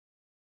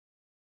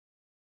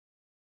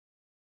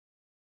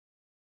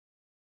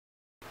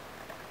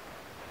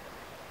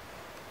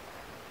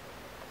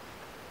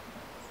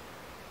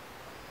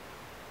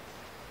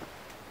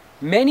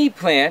Many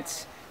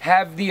plants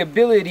have the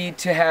ability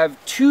to have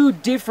two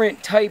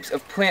different types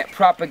of plant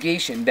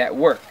propagation that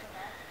work.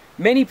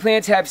 Many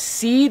plants have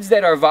seeds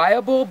that are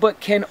viable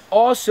but can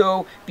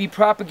also be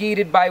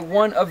propagated by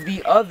one of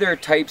the other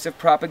types of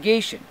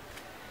propagation.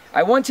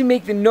 I want to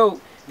make the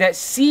note that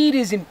seed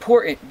is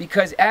important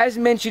because, as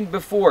mentioned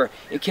before,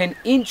 it can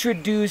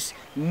introduce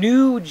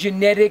new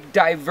genetic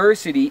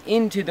diversity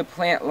into the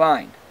plant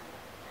line.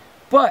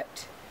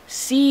 But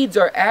seeds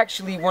are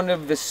actually one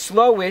of the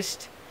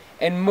slowest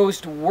and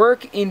most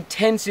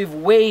work-intensive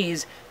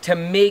ways to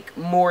make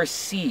more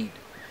seed.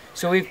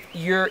 So if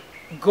your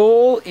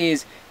goal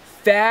is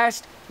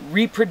fast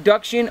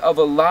reproduction of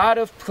a lot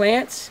of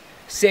plants,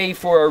 say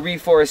for a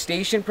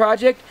reforestation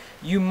project,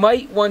 you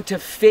might want to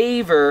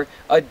favor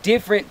a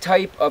different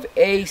type of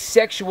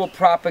asexual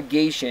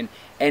propagation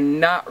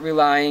and not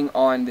relying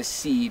on the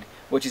seed,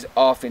 which is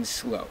often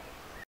slow.